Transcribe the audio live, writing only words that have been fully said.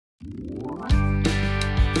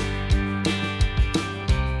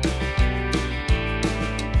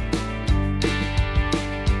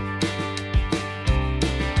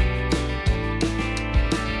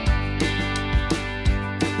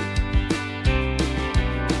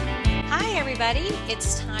everybody.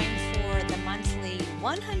 It's time for the monthly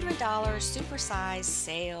 $100 SuperSize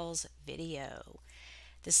sales video.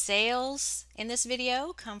 The sales in this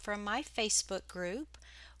video come from my Facebook group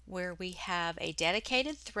where we have a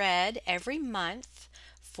dedicated thread every month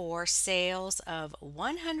for sales of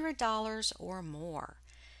 $100 or more.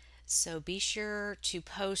 So be sure to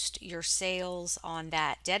post your sales on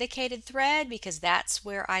that dedicated thread because that's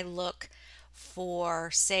where I look for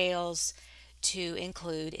sales to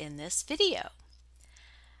include in this video.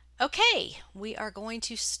 Okay, we are going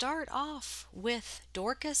to start off with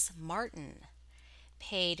Dorcas Martin.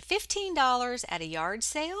 Paid $15 at a yard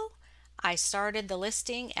sale. I started the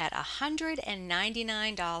listing at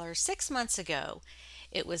 $199 6 months ago.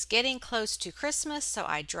 It was getting close to Christmas, so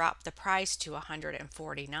I dropped the price to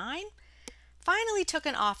 $149. Finally took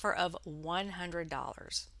an offer of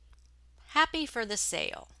 $100. Happy for the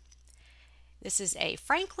sale. This is a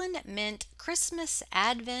Franklin Mint Christmas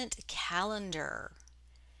Advent Calendar.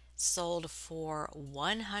 Sold for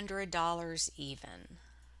 $100 even.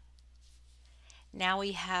 Now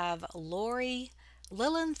we have Lori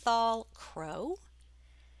Lilienthal Crow.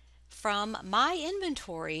 From my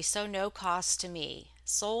inventory, so no cost to me.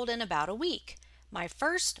 Sold in about a week. My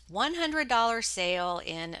first $100 sale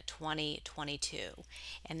in 2022.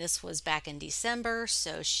 And this was back in December,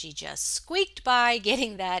 so she just squeaked by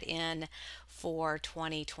getting that in for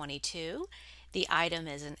 2022. The item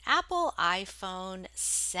is an Apple iPhone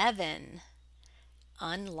 7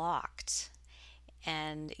 unlocked.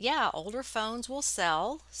 And yeah, older phones will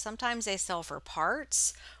sell. Sometimes they sell for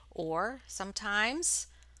parts, or sometimes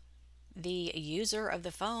the user of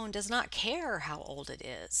the phone does not care how old it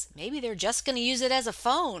is. Maybe they're just going to use it as a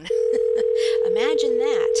phone. Imagine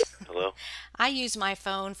that. Hello? I use my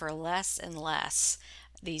phone for less and less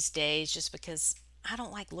these days just because I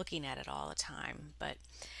don't like looking at it all the time. But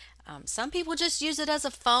some people just use it as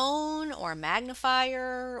a phone or a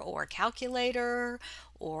magnifier or a calculator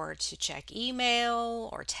or to check email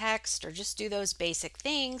or text or just do those basic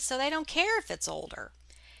things, so they don't care if it's older.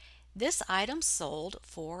 This item sold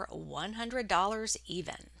for $100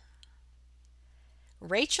 even.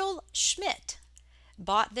 Rachel Schmidt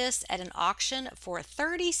bought this at an auction for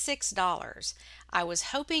 $36. I was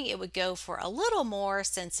hoping it would go for a little more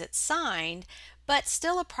since it's signed, but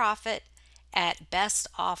still a profit at best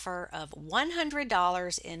offer of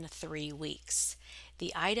 $100 in 3 weeks.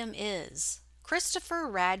 The item is Christopher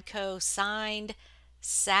Radko signed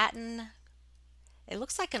satin. It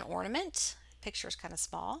looks like an ornament. Picture's kind of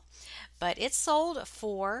small, but it's sold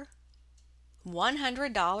for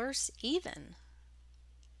 $100 even.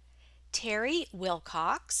 Terry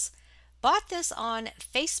Wilcox bought this on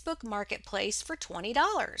Facebook Marketplace for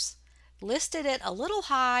 $20. Listed it a little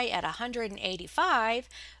high at $185,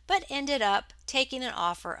 but ended up taking an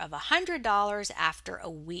offer of $100 after a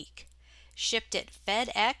week. Shipped it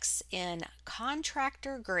FedEx in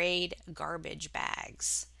contractor grade garbage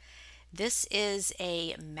bags. This is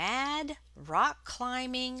a Mad rock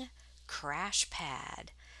climbing crash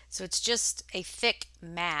pad. So it's just a thick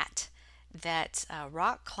mat that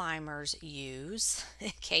rock climbers use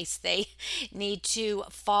in case they need to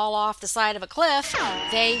fall off the side of a cliff.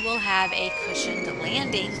 They will have a cushioned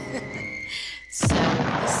landing. So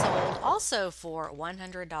this sold also for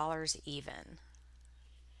 $100 even.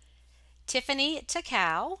 Tiffany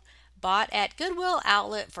Takau bought at Goodwill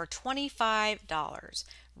Outlet for $25.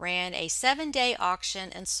 Ran a 7-day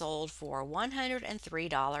auction and sold for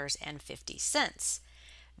 $103.50.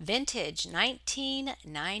 Vintage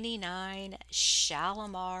 1999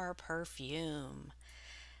 Shalimar perfume.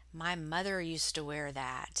 My mother used to wear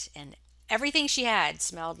that, and everything she had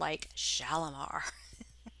smelled like Shalimar.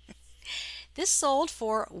 This sold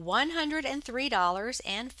for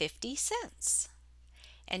 $103.50.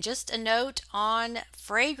 And just a note on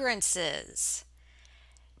fragrances.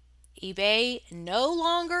 eBay no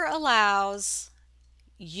longer allows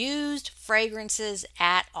used fragrances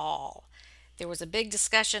at all. There was a big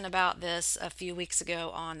discussion about this a few weeks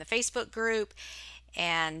ago on the Facebook group,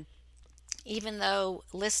 and even though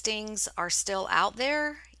listings are still out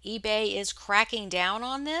there, eBay is cracking down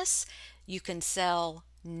on this. You can sell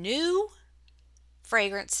new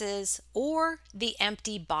fragrances or the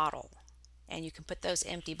empty bottle, and you can put those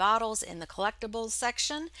empty bottles in the collectibles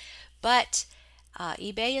section, but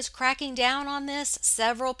eBay is cracking down on this.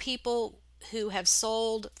 Several people who have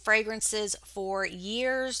sold fragrances for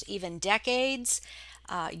years, even decades,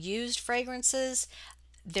 used fragrances,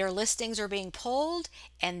 their listings are being pulled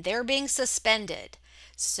and they're being suspended.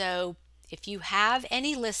 So if you have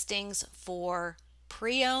any listings for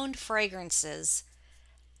pre-owned fragrances,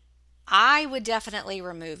 I would definitely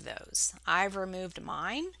remove those. I've removed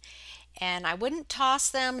mine, And I wouldn't toss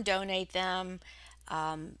them, donate them.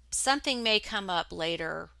 Something may come up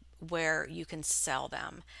later where you can sell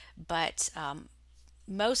them, but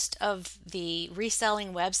most of the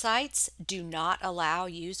reselling websites do not allow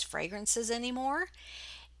used fragrances anymore.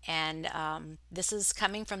 And this is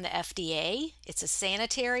coming from the FDA. It's a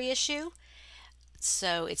sanitary issue.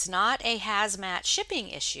 So it's not a hazmat shipping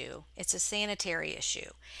issue, it's a sanitary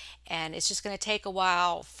issue. And it's just going to take a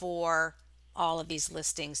while for all of these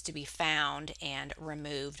listings to be found and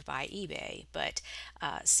removed by eBay. But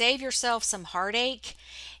save yourself some heartache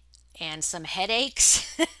and some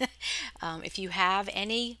headaches. If you have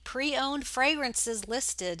any pre-owned fragrances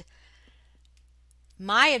listed,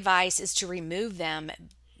 my advice is to remove them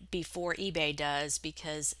before eBay does,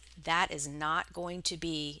 because that is not going to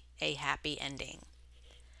be a happy ending.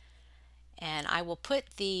 And I will put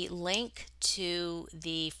the link to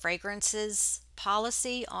the fragrances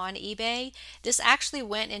policy on eBay. This actually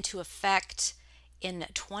went into effect in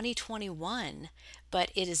 2021,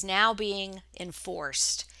 but it is now being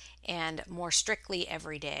enforced and more strictly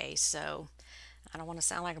every day. So I don't want to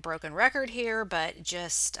sound like a broken record here, but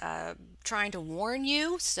just trying to warn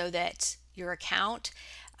you so that your account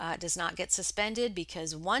does not get suspended,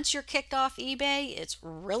 because once you're kicked off eBay, it's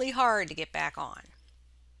really hard to get back on.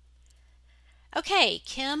 Okay,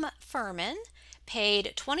 Kim Furman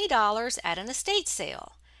paid $20 at an estate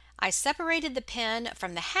sale. I separated the pin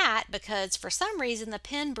from the hat because for some reason the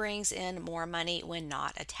pin brings in more money when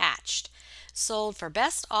not attached. Sold for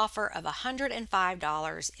best offer of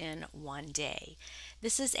 $105 in one day.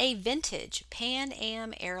 This is a vintage Pan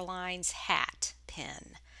Am Airlines hat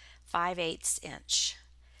pin, 5/8 inch.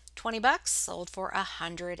 $20, sold for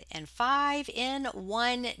 $105 in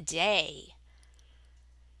one day.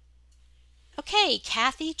 Okay,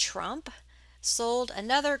 Kathy Trump sold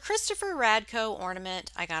another Christopher Radko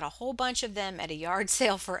ornament. I got a whole bunch of them at a yard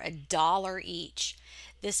sale for $1 each.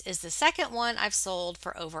 This is the second one I've sold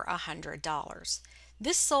for over $100.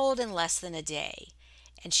 This sold in less than a day,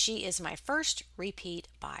 and she is my first repeat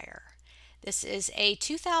buyer. This is a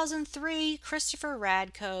 2003 Christopher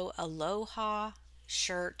Radko Aloha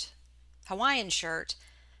shirt, Hawaiian shirt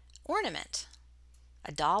ornament.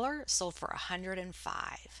 $1, sold for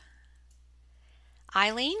 $105.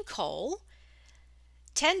 Eileen Cole,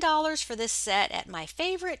 $10 for this set at my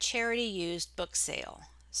favorite charity used book sale.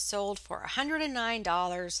 Sold for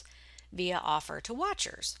 $109 via offer to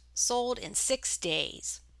watchers. Sold in 6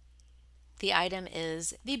 days. The item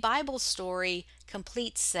is the Bible Story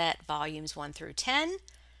Complete Set, Volumes 1 through 10.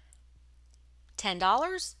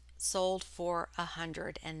 $10, sold for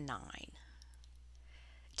 $109.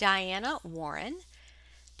 Diana Warren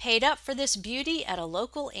paid up for this beauty at a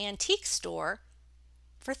local antique store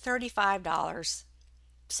for $35.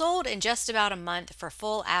 Sold in just about a month for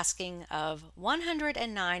full asking of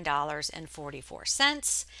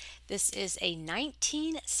 $109.44. This is a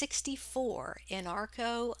 1964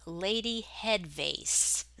 Inarco lady head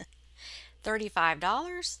vase.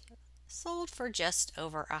 $35, sold for just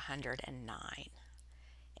over $109.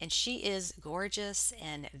 And she is gorgeous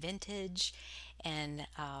and vintage and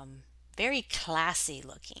very classy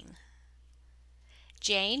looking.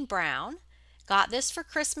 Jane Brown got this for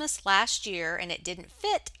Christmas last year and it didn't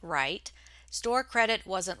fit right. Store credit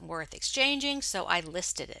wasn't worth exchanging, so I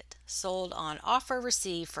listed it. Sold on offer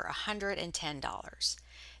received for $110.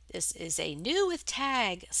 This is a new with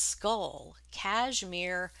tag skull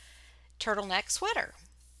cashmere turtleneck sweater.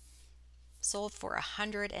 Sold for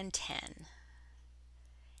 $110.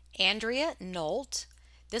 Andrea Nolt.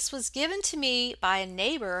 This was given to me by a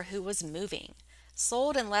neighbor who was moving.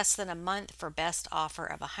 Sold in less than a month for best offer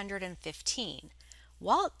of $115.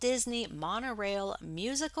 Walt Disney Monorail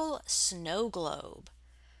Musical Snow Globe.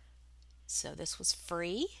 So this was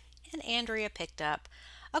free, and Andrea picked up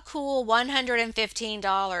a cool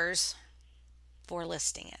 $115 for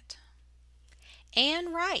listing it.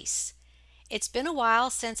 Anne Rice. It's been a while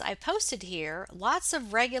since I posted here. Lots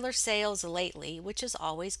of regular sales lately, which is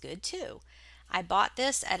always good too. I bought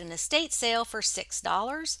this at an estate sale for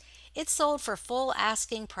 $6. It sold for full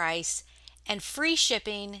asking price and free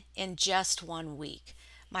shipping in just 1 week.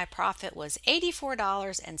 My profit was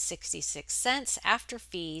 $84.66 after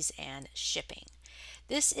fees and shipping.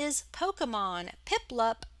 This is Pokemon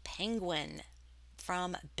Piplup Penguin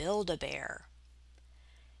from Build-A-Bear.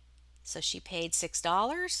 So she paid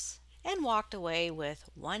 $6 and walked away with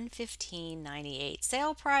 $115.98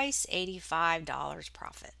 sale price, $85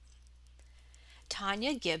 profit.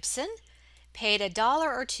 Tanya Gibson paid $1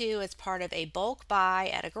 or $2 as part of a bulk buy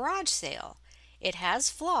at a garage sale. It has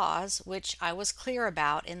flaws, which I was clear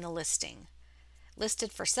about in the listing.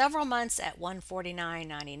 Listed for several months at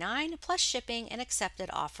 $149.99 plus shipping, and accepted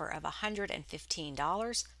offer of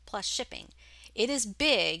 $115 plus shipping. It is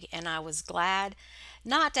big, and I was glad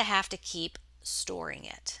not to have to keep storing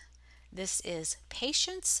it. This is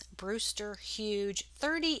Patience Brewster Huge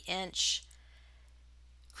 30-inch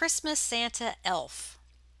Christmas Santa Elf.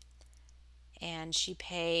 And she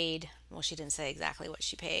paid, well, she didn't say exactly what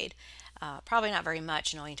she paid. Probably not very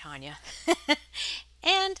much, knowing Tanya.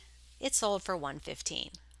 And it sold for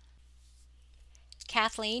 $115.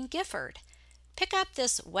 Kathleen Gifford. Pick up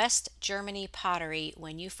this West Germany pottery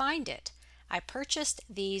when you find it. I purchased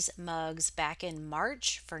these mugs back in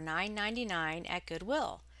March for $9.99 at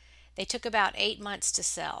Goodwill. They took about 8 months to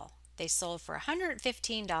sell. They sold for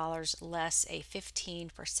 $115 less a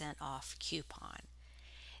 15% off coupon.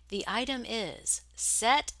 The item is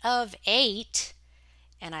set of 8,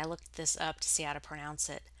 and I looked this up to see how to pronounce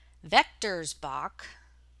it, Vectorsbach,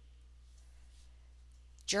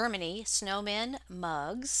 Germany snowmen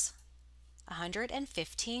mugs,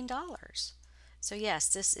 $115. So yes,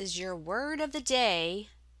 this is your word of the day,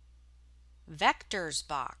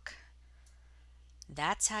 Vectorsbach.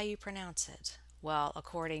 That's how you pronounce it. Well,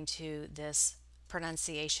 according to this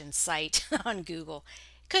pronunciation site on Google.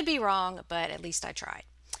 Could be wrong, but at least I tried.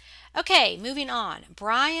 Okay, moving on.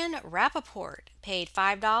 Brian Rappaport paid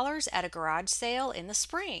 $5 at a garage sale in the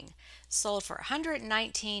spring. Sold for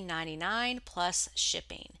 $119.99 plus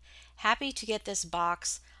shipping. Happy to get this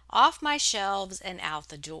box off my shelves and out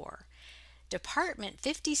the door. Department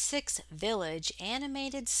 56 Village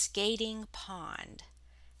Animated Skating Pond.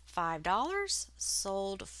 $5,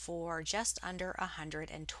 sold for just under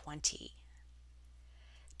 $120.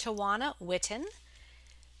 Tawana Witten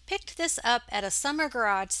picked this up at a summer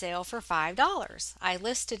garage sale for $5. I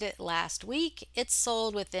listed it last week. It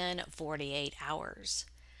sold within 48 hours.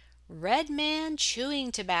 Red Man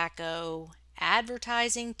Chewing Tobacco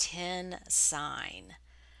Advertising Tin Sign.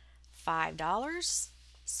 $5,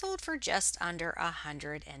 sold for just under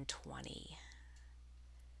 $120.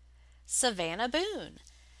 Savannah Boone.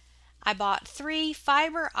 I bought 3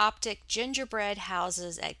 fiber optic gingerbread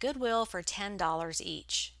houses at Goodwill for $10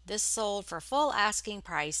 each. This sold for full asking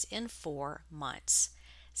price in 4 months.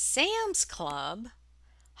 Sam's Club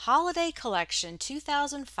Holiday Collection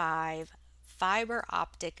 2005 fiber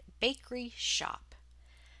optic bakery shop,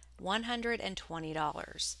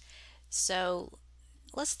 $120. So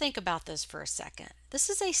let's think about this for a second. This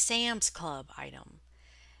is a Sam's Club item.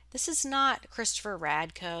 This is not Christopher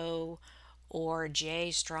Radko or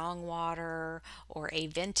Jay Strongwater or a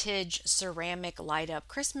vintage ceramic light up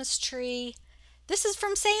Christmas tree. This is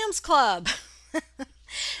from Sam's Club.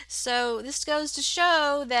 So this goes to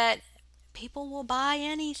show that people will buy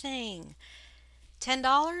anything.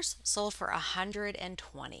 $10, sold for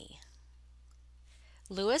 $120.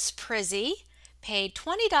 Louis Prizzy paid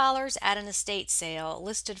 $20 at an estate sale,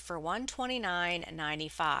 listed for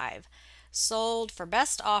 $129.95. Sold for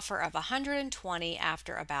best offer of $120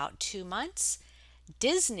 after about 2 months.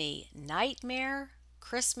 Disney Nightmare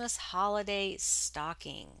Christmas Holiday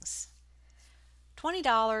Stockings.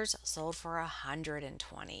 $20, sold for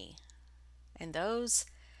 $120. And those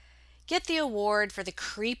get the award for the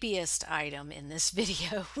creepiest item in this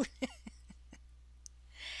video.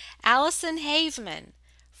 Allison Haveman,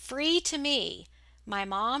 free to me. My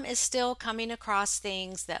mom is still coming across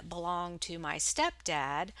things that belong to my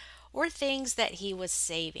stepdad or things that he was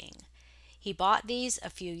saving. He bought these a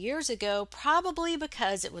few years ago, probably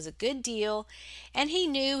because it was a good deal and he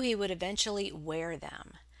knew he would eventually wear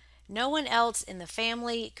them. No one else in the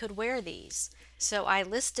family could wear these, so I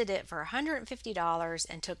listed it for $150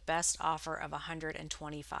 and took best offer of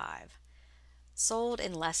 $125. Sold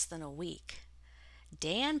in less than a week.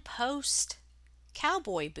 Dan Post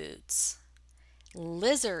cowboy boots.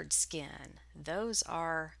 Lizard skin. Those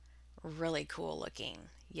are really cool looking.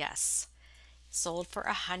 Yes. Sold for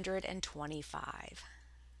 $125.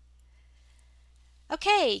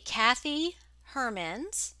 Okay, Kathy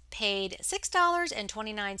Hermans paid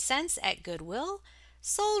 $6.29 at Goodwill.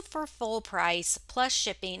 Sold for full price plus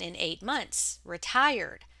shipping in 8 months.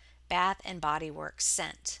 Retired. Bath and Body Works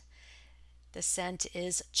scent. The scent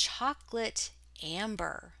is chocolate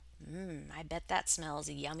amber. I bet that smells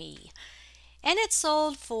yummy. And it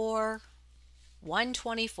sold for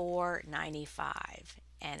 $124.95.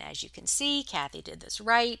 And as you can see, Kathy did this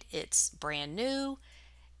right. It's brand new.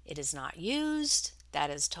 It is not used.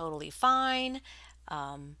 That is totally fine.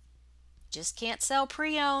 Just can't sell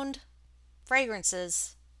pre-owned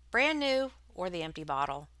fragrances. Brand new or the empty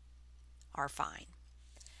bottle are fine.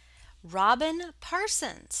 Robin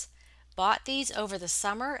Parsons bought these over the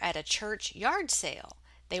summer at a church yard sale.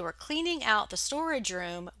 They were cleaning out the storage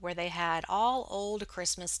room where they had all old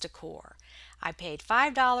Christmas decor. I paid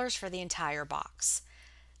 $5 for the entire box,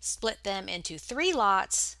 split them into 3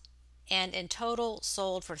 lots, and in total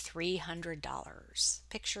sold for $300.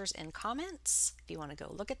 Pictures and comments if you want to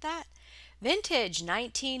go look at that. Vintage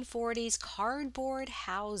 1940s cardboard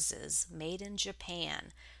houses made in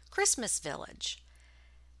Japan. Christmas Village.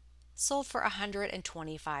 Sold for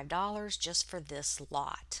 $125 just for this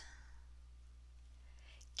lot.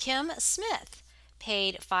 Kim Smith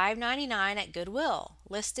paid $5.99 at Goodwill.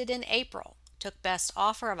 Listed in April. Took best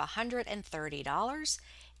offer of $130.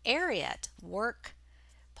 Ariat Work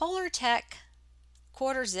Polar Tech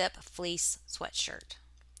quarter zip fleece sweatshirt.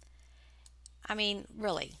 I mean,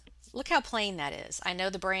 really, look how plain that is. I know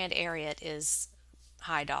the brand Ariat is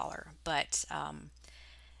high dollar, but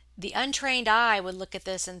the untrained eye would look at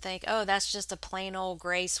this and think, oh, that's just a plain old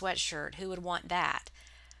gray sweatshirt. Who would want that?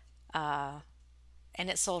 And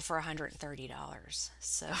it sold for $130.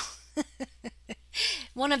 So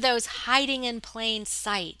one of those hiding in plain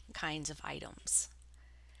sight kinds of items.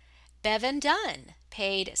 Bevan Dunn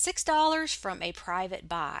paid $6 from a private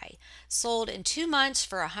buy. Sold in 2 months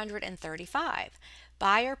for $135.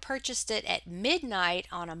 Buyer purchased it at midnight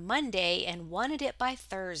on a Monday and wanted it by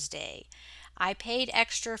Thursday. I paid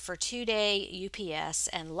extra for 2-day UPS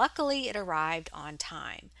and luckily it arrived on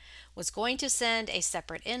time. Was going to send a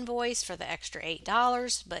separate invoice for the extra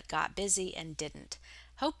 $8 but got busy and didn't.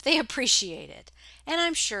 Hope they appreciate it, and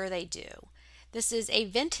I'm sure they do. This is a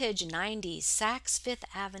vintage 90s Saks Fifth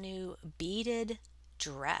Avenue beaded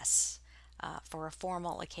dress for a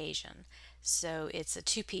formal occasion. So it's a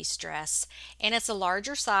 2-piece dress, and it's a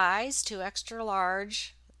larger size, 2 extra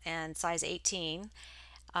large and size 18.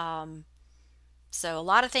 So a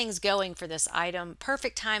lot of things going for this item.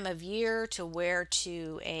 Perfect time of year to wear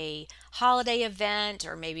to a holiday event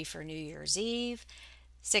or maybe for New Year's Eve.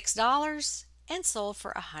 $6 and sold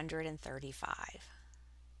for $135.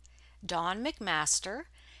 Dawn McMaster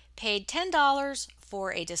paid $10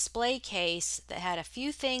 for a display case that had a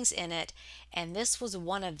few things in it, and this was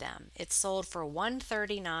one of them. It sold for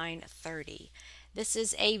 $139.30. This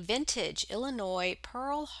is a vintage Illinois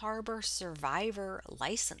Pearl Harbor Survivor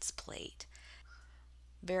license plate.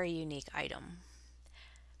 Very unique item.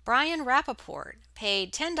 Brian Rappaport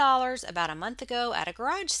paid $10 about a month ago at a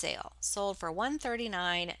garage sale. Sold for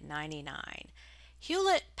 $139.99.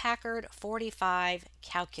 Hewlett-Packard 45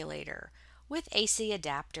 calculator with AC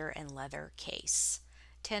adapter and leather case.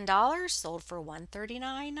 $10, sold for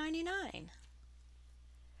 $139.99.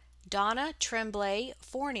 Donna Tremblay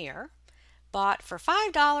Fournier bought for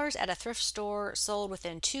 $5 at a thrift store, sold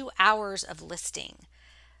within 2 hours of listing.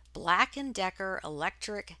 Black & Decker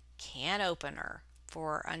electric can opener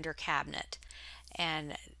for under cabinet.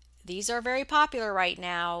 And these are very popular right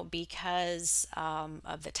now because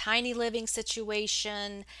of the tiny living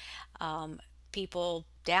situation, people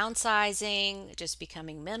downsizing, just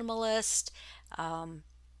becoming minimalist.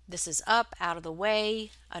 This is up, out of the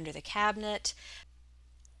way, under the cabinet.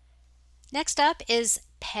 Next up is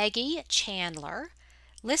Peggy Chandler,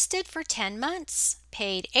 listed for 10 months,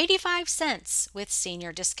 paid 85 cents with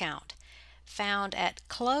senior discount. Found at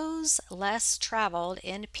Clothes Less Traveled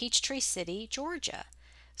in Peachtree City, Georgia.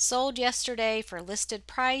 Sold yesterday for listed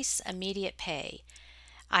price, immediate pay.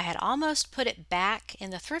 I had almost put it back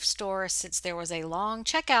in the thrift store since there was a long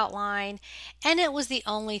checkout line and it was the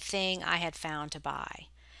only thing I had found to buy.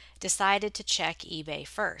 Decided to check eBay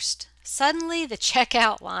first. Suddenly the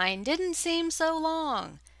checkout line didn't seem so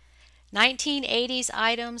long. 1980s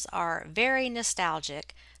items are very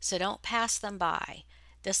nostalgic, so don't pass them by.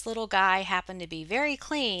 This little guy happened to be very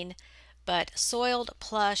clean, but soiled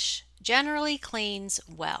plush generally cleans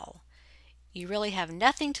well. You really have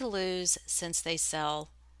nothing to lose since they sell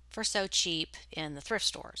for so cheap in the thrift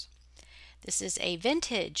stores. This is a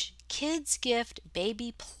vintage kids gift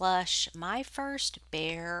baby plush My First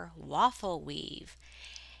Bear waffle weave,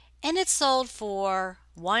 and it's sold for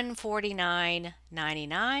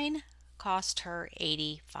 $149.99. Cost her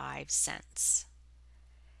 85 cents.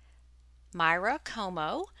 Myra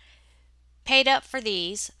Como paid up for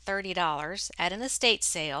these $30 at an estate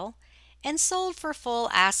sale and sold for full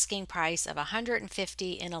asking price of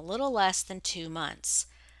 $150 in a little less than 2 months.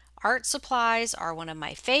 Art supplies are one of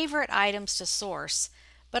my favorite items to source,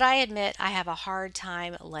 but I admit I have a hard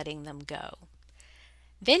time letting them go.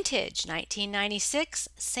 Vintage 1996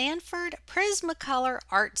 Sanford Prismacolor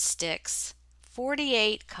art sticks,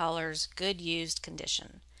 48 colors, good used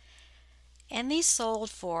condition. And these sold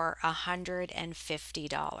for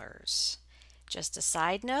 $150. Just a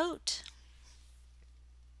side note,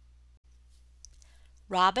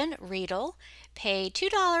 Robin Riedel paid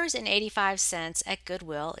 $2.85 at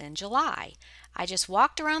Goodwill in July. I just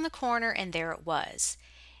walked around the corner and there it was.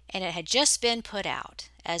 And it had just been put out.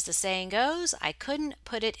 As the saying goes, I couldn't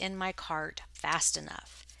put it in my cart fast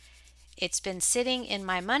enough. It's been sitting in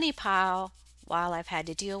my money pile while I've had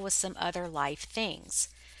to deal with some other life things.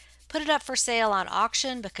 Put it up for sale on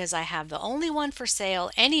auction because I have the only one for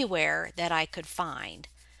sale anywhere that I could find.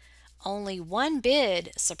 Only one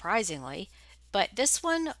bid, surprisingly, but this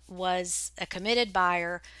one was a committed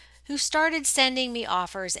buyer who started sending me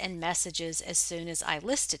offers and messages as soon as I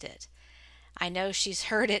listed it. I know she's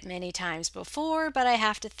heard it many times before, but I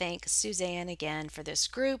have to thank Suzanne again for this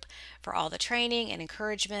group, for all the training and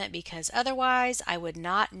encouragement, because otherwise I would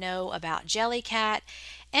not know about Jellycat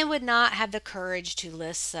and would not have the courage to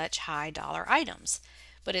list such high dollar items.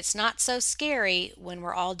 But it's not so scary when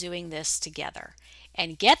we're all doing this together.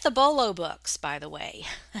 And get the BOLO books, by the way.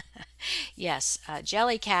 Yes,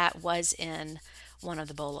 Jellycat was in one of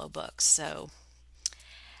the BOLO books, so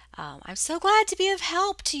I'm so glad to be of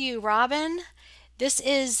help to you, Robin. This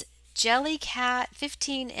is Jellycat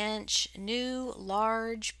 15-inch new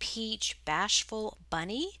large peach bashful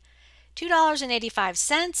bunny,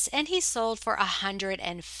 $2.85, and he sold for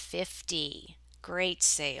 $150. Great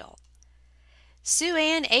sale. Sue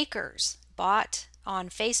Ann Akers bought on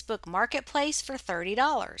Facebook Marketplace for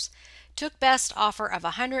 $30. Took best offer of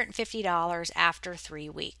 $150 after 3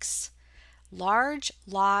 weeks. Large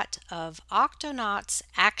lot of Octonauts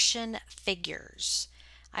action figures.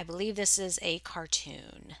 I believe this is a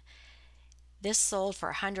cartoon. This sold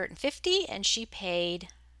for $150 and she paid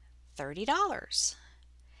 $30.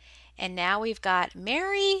 And now we've got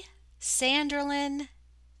Mary Sanderlin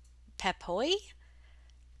Pepoy.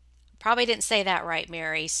 Probably didn't say that right,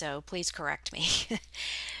 Mary, so please correct me.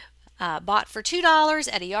 Bought for $2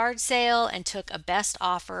 at a yard sale and took a best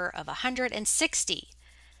offer of $160.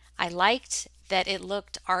 I liked that it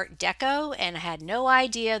looked Art Deco and had no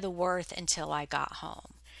idea the worth until I got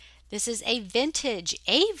home. This is a vintage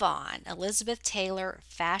Avon Elizabeth Taylor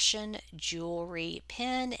fashion jewelry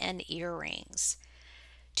pin and earrings.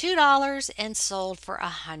 $2 and sold for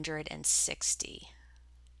 $160.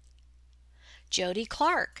 Jody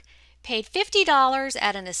Clark paid $50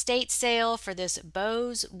 at an estate sale for this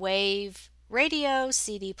Bose Wave radio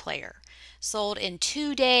CD player. Sold in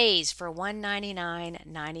 2 days for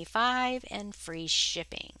 $199.95 and free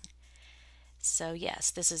shipping. So yes,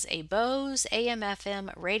 this is a Bose AM/FM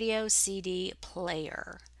radio CD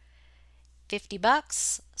player.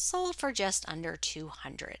 $50, sold for just under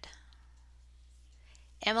 $200.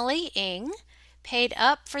 Emily Ng paid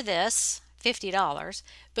up for this, $50,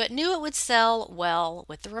 but knew it would sell well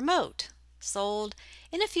with the remote. Sold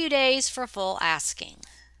in a few days for full asking.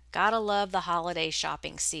 Gotta love the holiday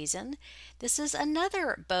shopping season. This is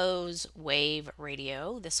another Bose Wave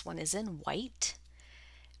radio. This one is in white.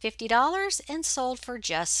 $50 and sold for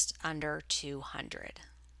just under $200.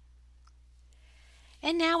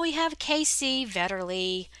 And now we have Casey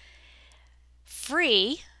Vetterly.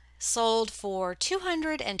 Free sold for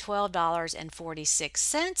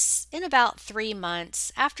 $212.46 in about 3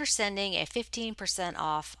 months after sending a 15%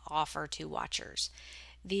 off offer to watchers.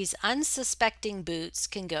 These unsuspecting boots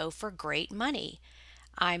can go for great money.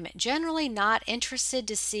 I'm generally not interested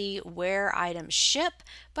to see where items ship,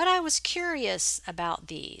 but I was curious about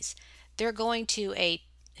these. They're going to a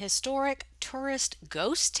historic tourist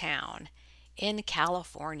ghost town in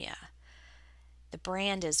California. The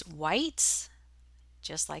brand is Whites,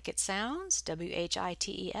 just like it sounds,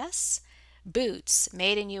 WHITES. Boots,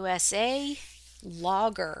 made in USA,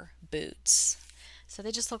 logger boots. So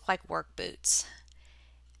they just look like work boots.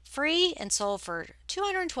 Free and sold for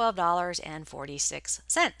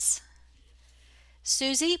 $212.46.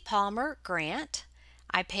 Susie Palmer Grant.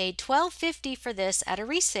 I paid $12.50 for this at a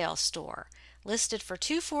resale store. Listed for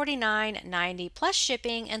 $249.90 plus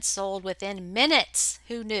shipping and sold within minutes.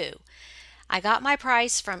 Who knew? I got my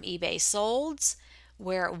price from eBay Solds,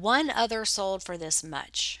 where one other sold for this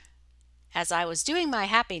much. As I was doing my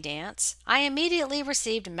happy dance, I immediately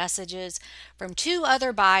received messages from 2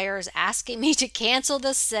 other buyers asking me to cancel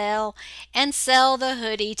the sale and sell the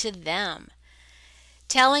hoodie to them.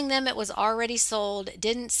 Telling them it was already sold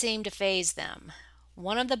didn't seem to faze them.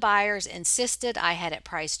 One of the buyers insisted I had it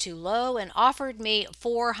priced too low and offered me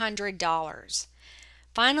 $400.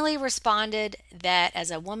 Finally responded that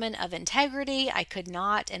as a woman of integrity, I could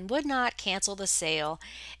not and would not cancel the sale,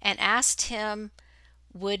 and asked him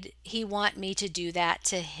would he want me to do that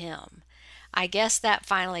to him. I guess that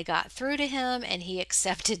finally got through to him and he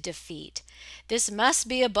accepted defeat. This must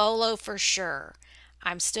be a BOLO for sure.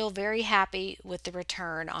 I'm still very happy with the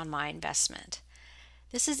return on my investment.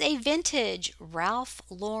 This is a vintage Ralph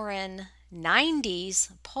Lauren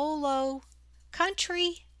 90s polo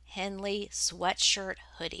country Henley sweatshirt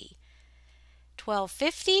hoodie.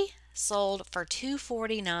 $12.50, sold for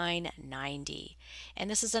 $249.90. And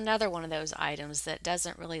this is another one of those items that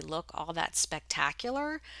doesn't really look all that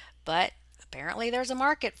spectacular, but apparently there's a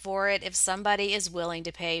market for it if somebody is willing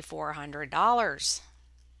to pay $400.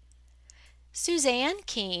 Suzanne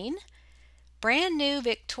Keene, brand new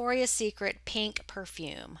Victoria's Secret pink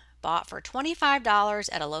perfume. Bought for $25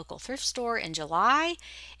 at a local thrift store in July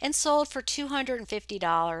and sold for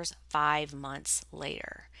 $250 5 months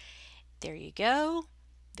later. There you go.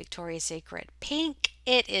 Victoria's Secret pink.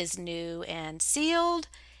 It is new and sealed.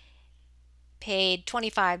 Paid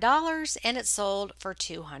 $25 and it sold for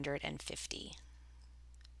 $250.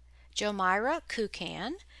 Jomira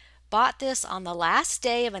Kukan bought this on the last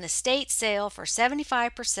day of an estate sale for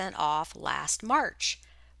 75% off last March.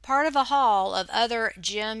 Part of a haul of other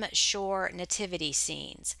Jim Shore nativity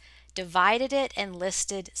scenes. Divided it and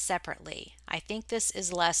listed separately. I think this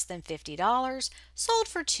is less than $50, sold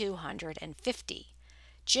for $250.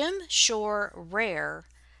 Jim Shore Rare,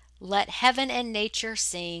 Let Heaven and Nature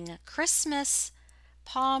Sing, Christmas,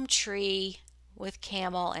 palm tree with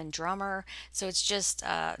camel and drummer. So it's just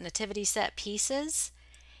nativity set pieces.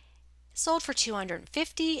 Sold for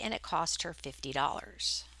 $250 and it cost her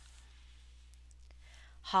 $50.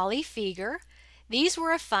 Holly Feger. These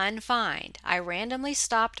were a fun find. I randomly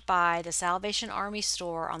stopped by the Salvation Army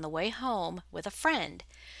store on the way home with a friend.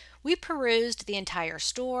 We perused the entire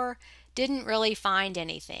store, didn't really find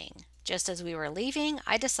anything. Just as we were leaving,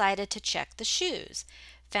 I decided to check the shoes.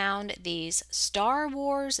 Found these Star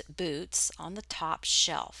Wars boots on the top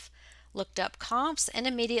shelf. Looked up comps and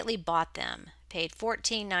immediately bought them. Paid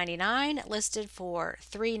 $14.99, listed for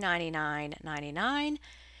 $399.99.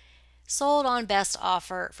 Sold on best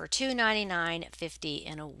offer for $299.50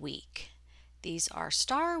 in a week. These are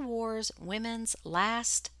Star Wars Women's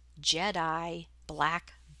Last Jedi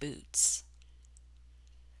black boots.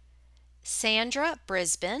 Sandra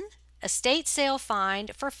Brisbane, estate sale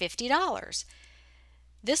find for $50.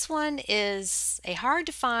 This one is a hard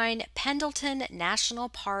to find Pendleton National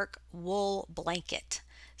Park wool blanket.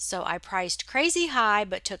 So I priced crazy high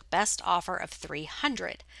but took best offer of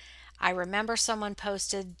 $300. I remember someone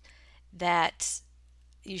posted that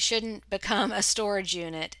you shouldn't become a storage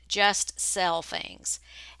unit, just sell things.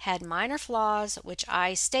 Had minor flaws, which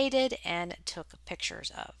I stated and took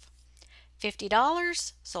pictures of.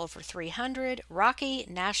 $50, sold for $300, Rocky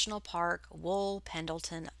National Park wool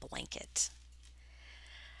Pendleton blanket.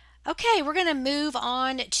 Okay, we're going to move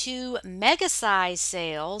on to mega size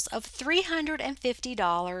sales of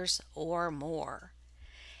 $350 or more.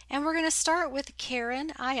 And we're going to start with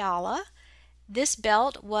Karen Ayala. This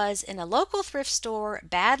belt was in a local thrift store,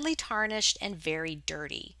 badly tarnished and very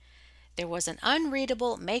dirty. There was an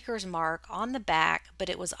unreadable maker's mark on the back, but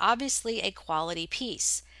it was obviously a quality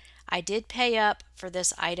piece. I did pay up for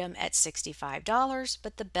this item at $65,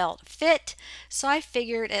 but the belt fit, so I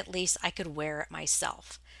figured at least I could wear it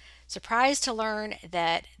myself. Surprised to learn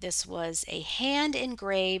that this was a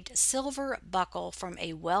hand-engraved silver buckle from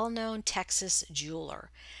a well-known Texas jeweler.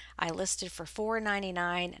 I listed for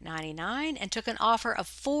 $499.99 and took an offer of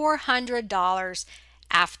 $400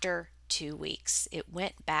 after 2 weeks. It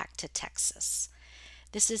went back to Texas.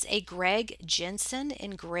 This is a Greg Jensen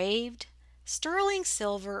engraved sterling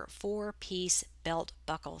silver 4-piece belt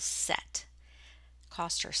buckle set.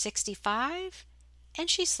 Cost her $65 and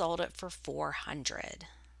she sold it for $400.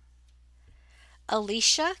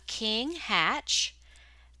 Alicia King Hatch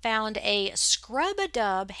found a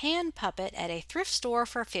Scrub-A-Dub hand puppet at a thrift store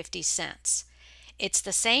for 50 cents. It's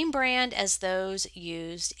the same brand as those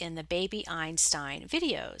used in the Baby Einstein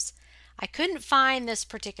videos. I couldn't find this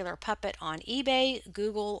particular puppet on eBay,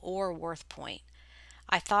 Google, or WorthPoint.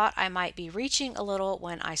 I thought I might be reaching a little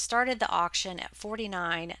when I started the auction at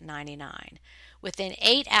 $49.99. Within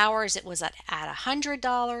 8 hours, it was at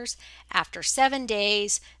 $100. After 7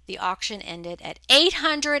 days, the auction ended at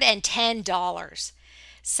 $810.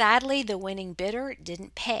 Sadly, the winning bidder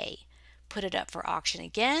didn't pay. Put it up for auction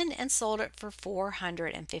again and sold it for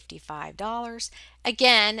 $455.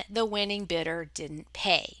 Again, the winning bidder didn't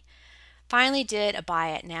pay. Finally did a buy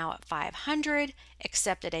it now at $500,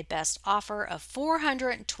 accepted a best offer of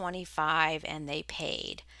 $425 and they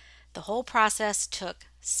paid. The whole process took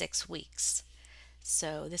 6 weeks.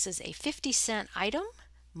 So this is a 50-cent item,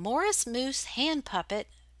 Morris Moose hand puppet,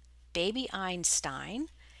 Baby Einstein,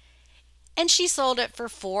 and she sold it for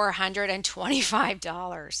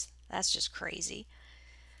 $425. That's just crazy.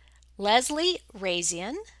 Leslie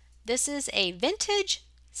Razian, this is a vintage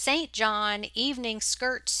St. John evening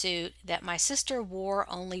skirt suit that my sister wore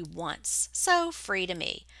only once, so free to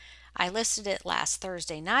me. I listed it last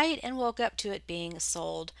Thursday night and woke up to it being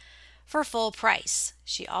sold for full price.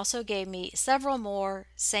 She also gave me several more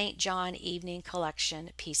St. John evening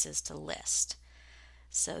collection pieces to list.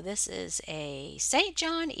 So this is a St.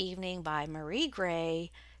 John evening by Marie Gray,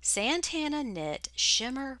 Santana knit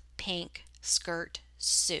shimmer pink skirt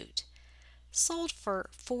suit. Sold for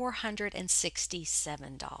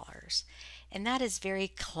 $467. And that is very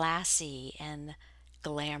classy and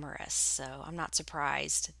glamorous. So I'm not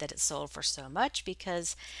surprised that it sold for so much,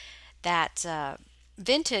 because that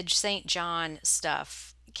vintage St. John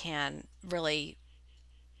stuff can really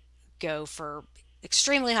go for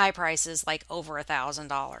extremely high prices, like over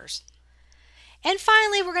 $1,000. And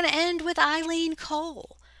finally, we're going to end with Eileen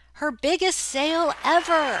Cole. Her biggest sale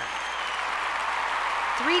ever.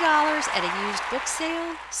 $3 at a used book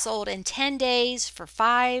sale, sold in 10 days for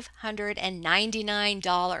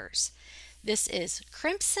 $599. This is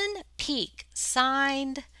Crimson Peak,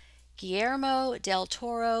 signed Guillermo del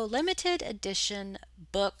Toro, limited edition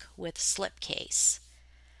book with slipcase.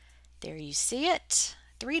 There you see it,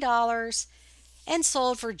 $3, and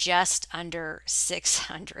sold for just under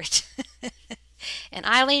 $600. And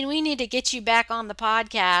Eileen, we need to get you back on the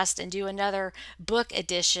podcast and do another book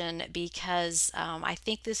edition, because I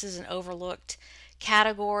think this is an overlooked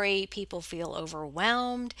category. People feel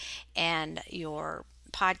overwhelmed, and your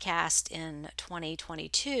podcast in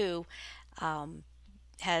 2022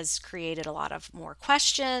 has created a lot of more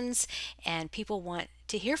questions, and people want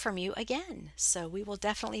to hear from you again. So we will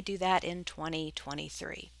definitely do that in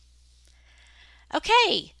 2023.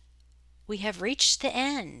 Okay, we have reached the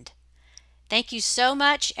end. Thank you so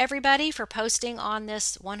much, everybody, for posting on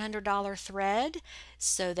this $100 thread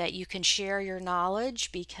so that you can share your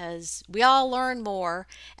knowledge, because we all learn more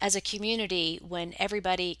as a community when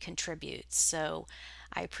everybody contributes. So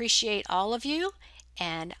I appreciate all of you,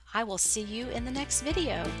 and I will see you in the next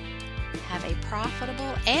video. Have a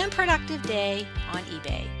profitable and productive day on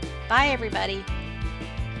eBay. Bye, everybody.